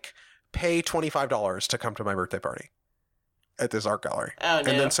it's like, pay $25 to come to my birthday party at this art gallery. Oh, no.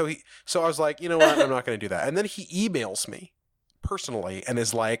 And then so I was like, you know what? I'm not going to do that. And then he emails me personally and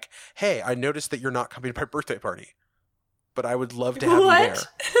is like, hey, I noticed that you're not coming to my birthday party, but I would love to have you there.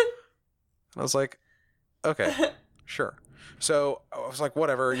 And I was like, okay, sure. So I was like,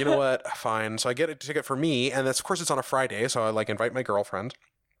 whatever, you know what? Fine. So I get a ticket for me, and of course it's on a Friday, so I like invite my girlfriend.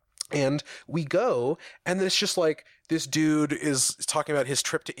 And we go, and then it's just like this dude is talking about his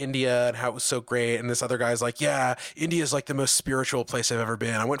trip to India and how it was so great. And this other guy's like, yeah, India is like the most spiritual place I've ever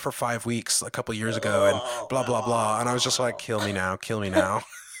been. I went for 5 weeks a couple years ago and blah, blah, blah. And I was just like, kill me now.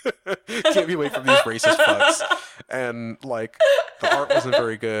 Can't be away from these racist fucks. And like the art wasn't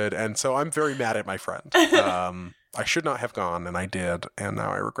very good. And so I'm very mad at my friend. I should not have gone, and I did. And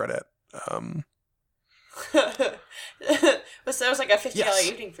now I regret it. So that was like a $50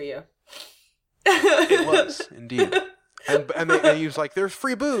 evening for you. It was, indeed. And he was like, there's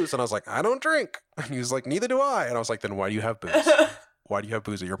free booze. And I was like, I don't drink. And he was like, neither do I. And I was like, then why do you have booze? why do you have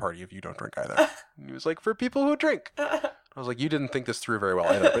booze at your party if you don't drink either? And he was like, for people who drink. I was like, you didn't think this through very well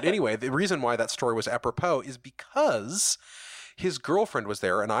either. But anyway, the reason why that story was apropos is because his girlfriend was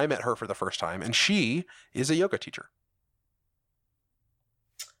there, and I met her for the first time, and she is a yoga teacher.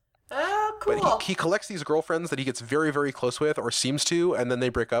 Oh, cool. But he collects these girlfriends that he gets very, very close with, or seems to, and then they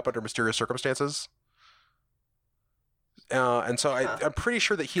break up under mysterious circumstances. And so I'm pretty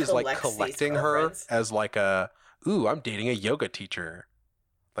sure that he is like collecting her as like ooh, I'm dating a yoga teacher.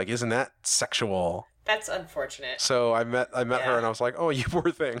 Like, isn't that sexual? That's unfortunate. So I met her, and I was like, oh, you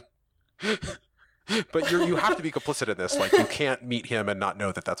poor thing. But you have to be complicit in this. Like, you can't meet him and not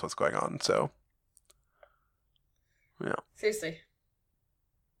know that that's what's going on. So, yeah. Seriously.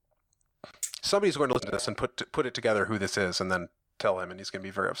 Somebody's going to listen to this and put it together who this is, and then tell him, and he's going to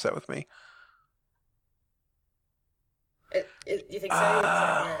be very upset with me. You think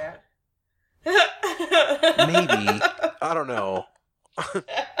so? Maybe. I don't know.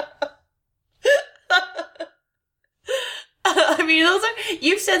 I mean,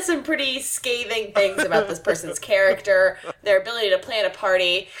 you've said some pretty scathing things about this person's character, their ability to plan a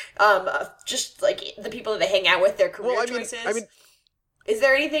party, just like the people that they hang out with, their career choices. I mean, is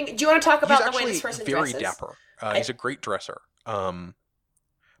there anything? Do you want to talk about the way this person dresses? He's actually very dapper. He's a great dresser.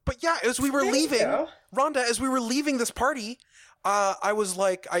 But yeah, as we were leaving, Rhonda, as we were leaving this party, I was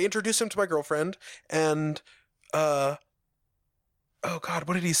like, I introduced him to my girlfriend, and oh God,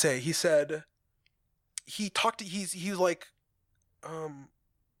 what did he say? He said he's like,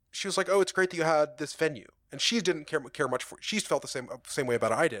 she was like, oh, it's great that you had this venue, and she didn't care much for. She felt the same way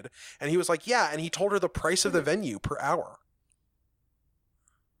about it I did, and he was like, yeah, and he told her the price of the venue per hour.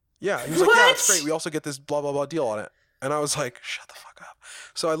 Yeah, he was like, yeah, it's great. We also get this blah blah blah deal on it. And I was like, shut the fuck up.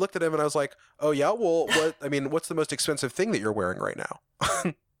 So I looked at him and I was like, oh yeah, well, what's the most expensive thing that you're wearing right now?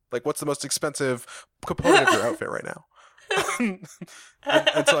 Like, what's the most expensive component of your outfit right now?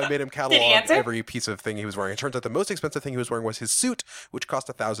 and so I made him catalog every piece of thing he was wearing. It turns out the most expensive thing he was wearing was his suit, which cost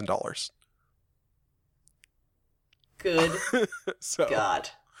 $1,000. Good God.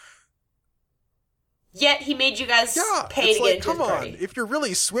 Yet he made you guys pay to get into his party. Come on. If you're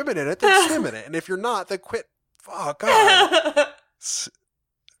really swimming in it, then swim in it. And if you're not, then quit. Oh, God.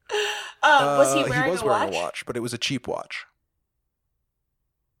 Was he wearing a watch? But it was a cheap watch.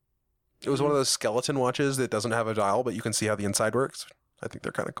 It was one of those skeleton watches that doesn't have a dial, but you can see how the inside works. I think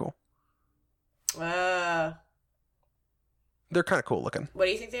they're kind of cool. They're kind of cool looking. What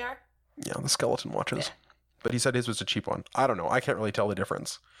do you think they are? Yeah, the skeleton watches. Yeah. But he said his was a cheap one. I don't know. I can't really tell the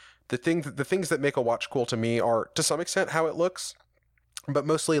difference. The things that make a watch cool to me are, to some extent, how it looks, but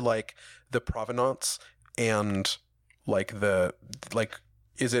mostly like the provenance and like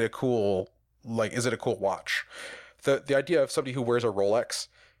is it a cool watch? The idea of somebody who wears a Rolex,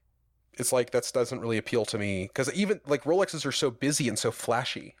 it's like that doesn't really appeal to me, because even like Rolexes are so busy and so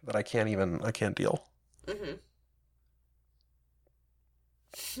flashy that I can't deal. Mm-hmm.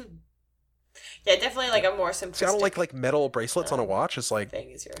 Yeah, definitely like a more simplistic. See, I don't like metal bracelets on a watch. It's like,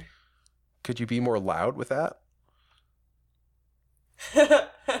 thing is your... Could you be more loud with that?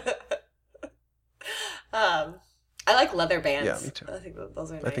 I like leather bands. Yeah, me too. I think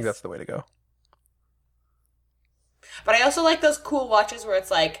those are nice. I think that's the way to go. But I also like those cool watches where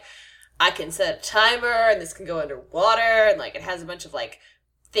it's like, I can set a timer and this can go underwater, and like it has a bunch of like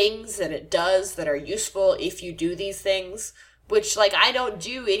things that it does that are useful if you do these things. Which, like, I don't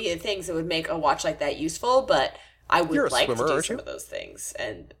do any of the things that would make a watch like that useful, but I would like to do some of those things.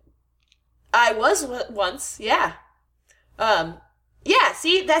 And I was once, yeah. Yeah,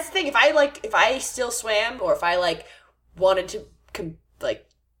 see, that's the thing. If I still swam, or if I, like, wanted to,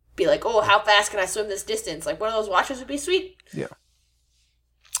 be like, oh, how fast can I swim this distance? Like, one of those watches would be sweet. Yeah.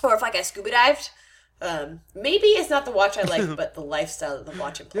 Or if, like, I scuba dived. Maybe it's not the watch I like, but the lifestyle that the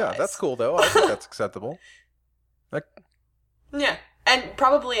watch implies. Yeah, that's cool, though. I think that's acceptable. Yeah, and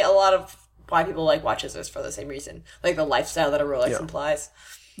probably a lot of why people like watches is for the same reason. Like the lifestyle that a Rolex implies.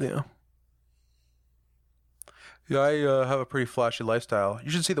 Yeah. Yeah, I have a pretty flashy lifestyle.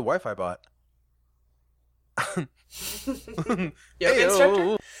 You should see the wife I bought. Yoga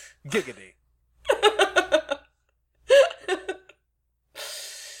instructor? Giggity.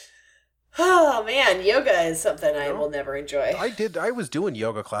 Oh, man, yoga is something I will never enjoy. I was doing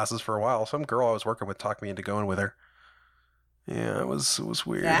yoga classes for a while. Some girl I was working with talked me into going with her. Yeah, it was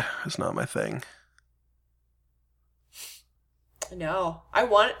weird. Yeah. It's not my thing. No, I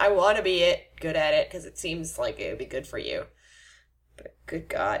want to be good at it because it seems like it would be good for you. But good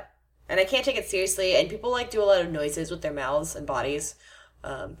God, and I can't take it seriously. And people like do a lot of noises with their mouths and bodies,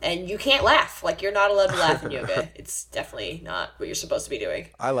 and you can't laugh. Like you're not allowed to laugh in yoga. It's definitely not what you're supposed to be doing.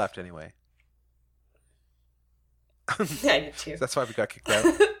 I laughed anyway. I did too. That's why we got kicked out.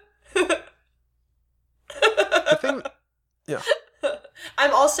 The thing, yeah.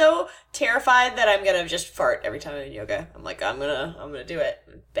 I'm also terrified that I'm gonna just fart every time I'm in yoga. I'm like, I'm gonna do it.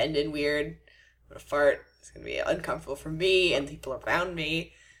 Bending weird. I'm gonna fart. It's gonna be uncomfortable for me and people around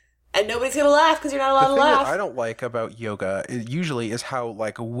me. And nobody's gonna laugh because you're not allowed to laugh. The thing that I don't like about yoga usually is how,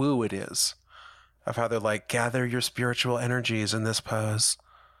 like, woo it is. Of how they're like, gather your spiritual energies in this pose.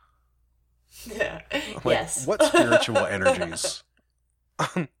 Yeah. Like, yes. What spiritual energies?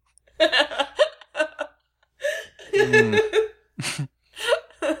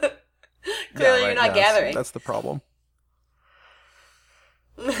 Clearly you're not gathering. That's the problem.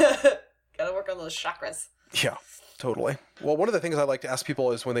 Gotta work on those chakras. Yeah, totally. Well, one of the things I like to ask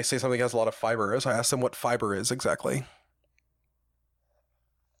people is when they say something has a lot of fiber is I ask them what fiber is exactly.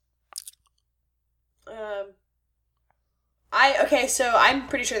 So I'm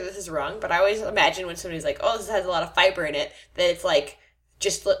pretty sure this is wrong, but I always imagine when somebody's like, oh, this has a lot of fiber in it, that it's like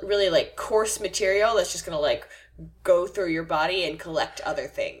just really like coarse material that's just gonna like go through your body and collect other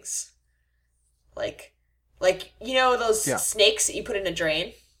things. Like you know those snakes that you put in a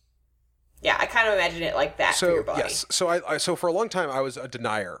drain? Yeah, I kind of imagine it like that for your body. Yes. So for a long time, I was a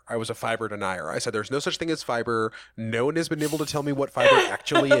denier. I was a fiber denier. I said there's no such thing as fiber. No one has been able to tell me what fiber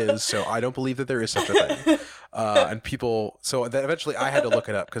actually is, so I don't believe that there is such a thing. And people... So then eventually I had to look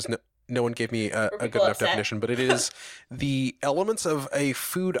it up because no one gave me a good enough definition. But it is the elements of a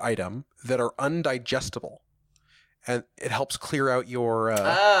food item that are undigestible. And it helps clear out your...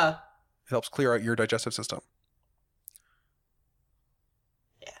 It helps clear out your digestive system.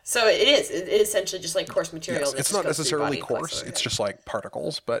 So it is. It is essentially just like coarse material. Yes, it's not necessarily coarse. It's just like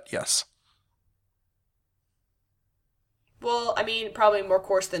particles, but yes. Well, I mean, probably more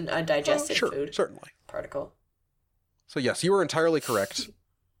coarse than undigested food. Certainly. Particle. So yes, you were entirely correct.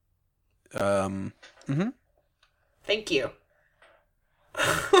 Thank you.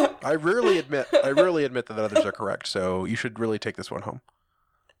 I rarely admit that others are correct, so you should really take this one home.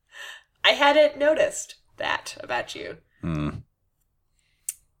 I hadn't noticed that about you.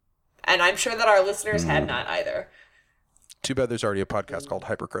 And I'm sure that our listeners had not either. Too bad there's already a podcast called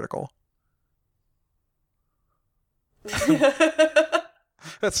Hypercritical. That's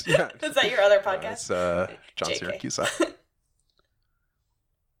Is that your other podcast? It's John Syracuse.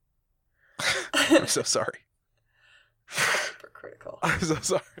 I'm so sorry. Hypercritical. I'm so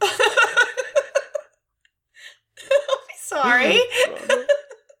sorry. Don't be sorry.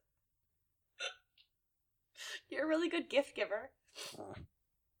 You're a really good gift giver.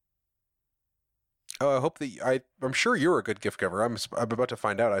 Oh, I hope that I'm sure you're a good gift giver. I'm about to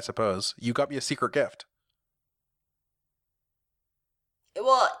find out, I suppose. You got me a secret gift.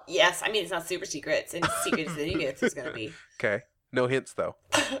 Well, yes. I mean, it's not super secret. It's as secret as any gift is going to be. Okay. No hints, though.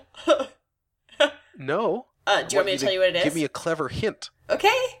 No. Do you want me to tell you what it is? Give me a clever hint.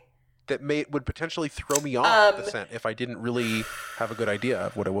 Okay. That would potentially throw me off the scent if I didn't really have a good idea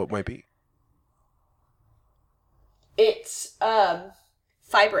of what it might be. It's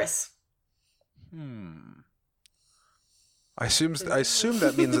fibrous. I assume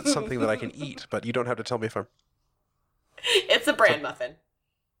that means it's something that I can eat, but you don't have to tell me if I'm... It's a bran muffin.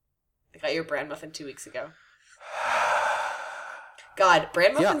 I got your bran muffin 2 weeks ago. God,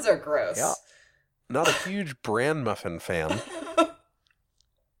 bran muffins are gross. Yeah. Not a huge bran muffin fan.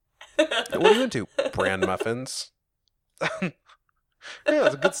 What are you into? Bran muffins? Yeah,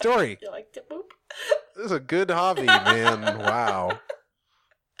 that's a good story. You like to poop? This is a good hobby, man. Wow.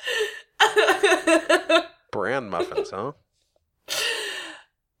 Bran muffins, huh?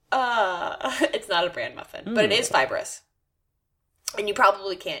 It's not a bran muffin, but it is fibrous. And you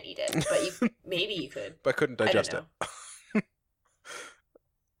probably can't eat it, but maybe you could. But I couldn't digest it.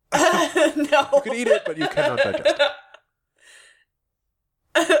 No. You could eat it, but you cannot digest it.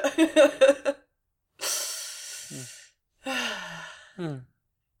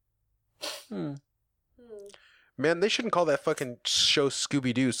 Man, they shouldn't call that fucking show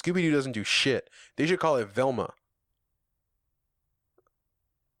Scooby-Doo. Scooby-Doo doesn't do shit. They should call it Velma.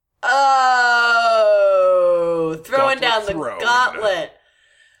 Oh, throwing down the gauntlet.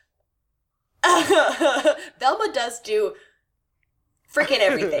 Velma does do freaking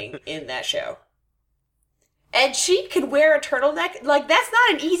everything in that show. And she can wear a turtleneck. Like, that's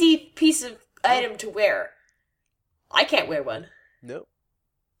not an easy piece of item to wear. I can't wear one. Nope.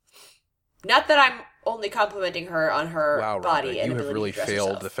 Not that I'm only complimenting her on her body Rhonda, and you have really failed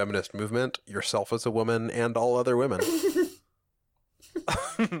herself. the feminist movement, yourself as a woman, and all other women.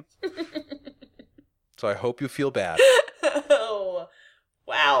 So I hope you feel bad. Oh,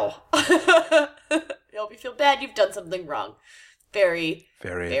 wow. I hope you feel bad. You've done something wrong. Very,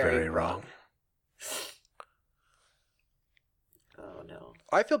 very, very wrong.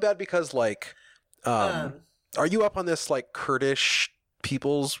 I feel bad because, like, are you up on this, like, Kurdish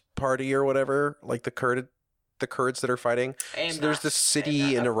People's Party or whatever? Like, the Kurds that are fighting. So there's this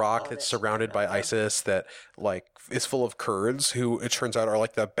city in Iraq that's surrounded by ISIS that, like, is full of Kurds who, it turns out, are,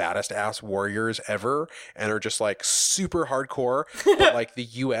 like, the baddest ass warriors ever and are just, like, super hardcore. But, like, the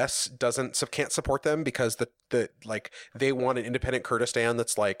U.S. can't support them because like, they want an independent Kurdistan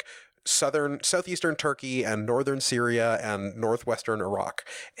that's, like, southeastern Turkey and northern Syria and northwestern Iraq.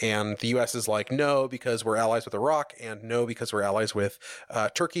 And the U.S. is like, no, because we're allies with Iraq, and no, because we're allies with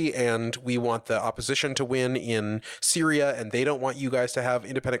Turkey, and we want the opposition to win in Syria, and they don't want you guys to have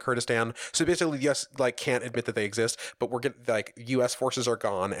independent Kurdistan. So basically, the U.S. like can't admit that they exist, but we're getting, like, U.S. forces are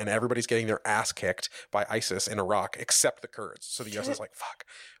gone, and everybody's getting their ass kicked by ISIS in Iraq except the Kurds. So the U.S. is like, fuck,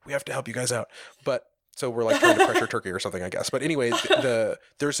 we have to help you guys out. But so we're, like, trying to pressure Turkey or something, I guess. But anyway,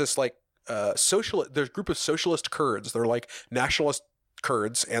 there's this, like, there's a group of socialist Kurds. They're, like, nationalist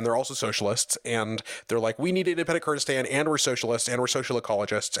Kurds, and they're also socialists, and they're like, we need independent Kurdistan, and we're socialists, and we're social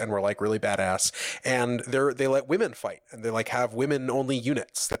ecologists, and we're, like, really badass. And they let women fight, and they, like, have women-only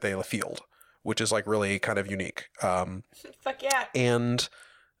units that they field, which is, like, really kind of unique. Fuck yeah. And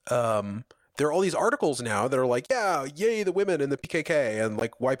there are all these articles now that are like, yeah, yay the women and the PKK and,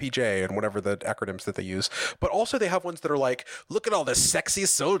 like, YPJ and whatever the acronyms that they use. But also they have ones that are like, look at all the sexy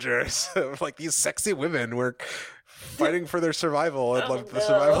soldiers, like, these sexy women were fighting for their survival and, like, the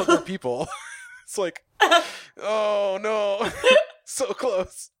survival of their people. It's like, oh no, so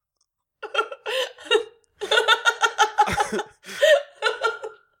close.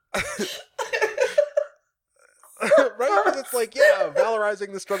 Right? Because it's like, yeah,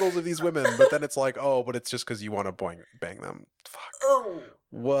 valorizing the struggles of these women, but then it's like, oh, but it's just because you want to bang them. Fuck. Oh.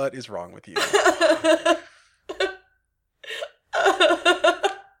 What is wrong with you?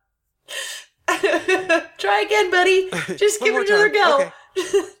 Try again, buddy. Just give it another go.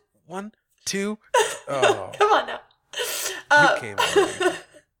 Okay. 1, 2. Oh. Come on now. You came on.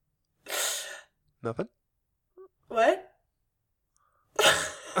 Nothing? What?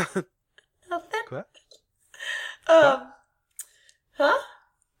 Nothing? What? Huh?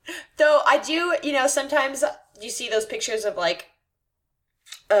 Though I do, sometimes you see those pictures of, like,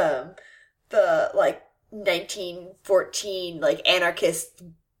 the, like, 1914, like, anarchist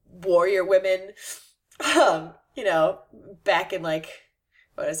warrior women, back in, like,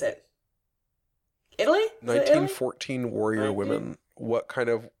 what is it? Italy? 1914 warrior women. What kind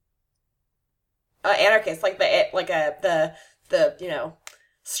of? Anarchists, like the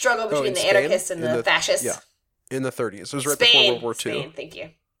struggle between the anarchists and the fascists. Yeah. In the 30s. It was right before World War II. Spain, thank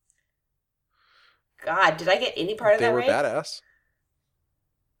you. God, did I get any part of that right? They were badass.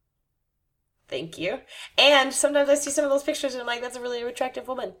 Thank you. And sometimes I see some of those pictures and I'm like, that's a really attractive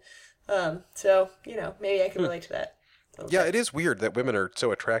woman. So, maybe I can relate to that. Yeah, it is weird that women are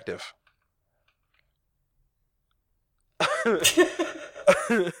so attractive.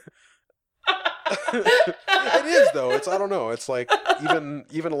 It is, though. I don't know. It's like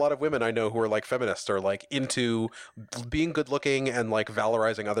even a lot of women I know who are, like, feminists are, like, into being good looking and, like,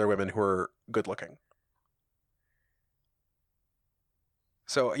 valorizing other women who are good looking.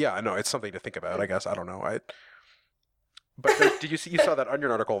 So yeah, I know it's something to think about, I guess. I don't know. But you saw that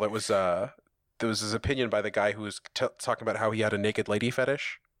Onion article that was there was his opinion by the guy who was talking about how he had a naked lady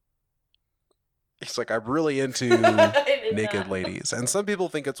fetish. He's like, I'm really into naked ladies, and some people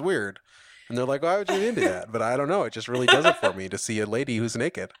think it's weird. And they're like, why would you be into that? But I don't know. It just really does it for me to see a lady who's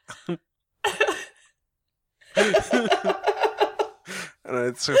naked. And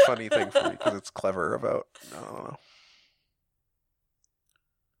it's a funny thing for me because it's clever about, I don't know.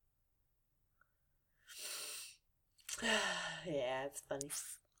 Yeah, it's funny.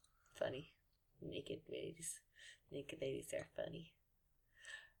 Funny. Naked ladies. Naked ladies are funny.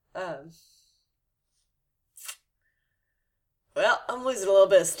 Well, I'm losing a little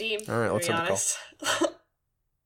bit of steam. All right, let's end the call.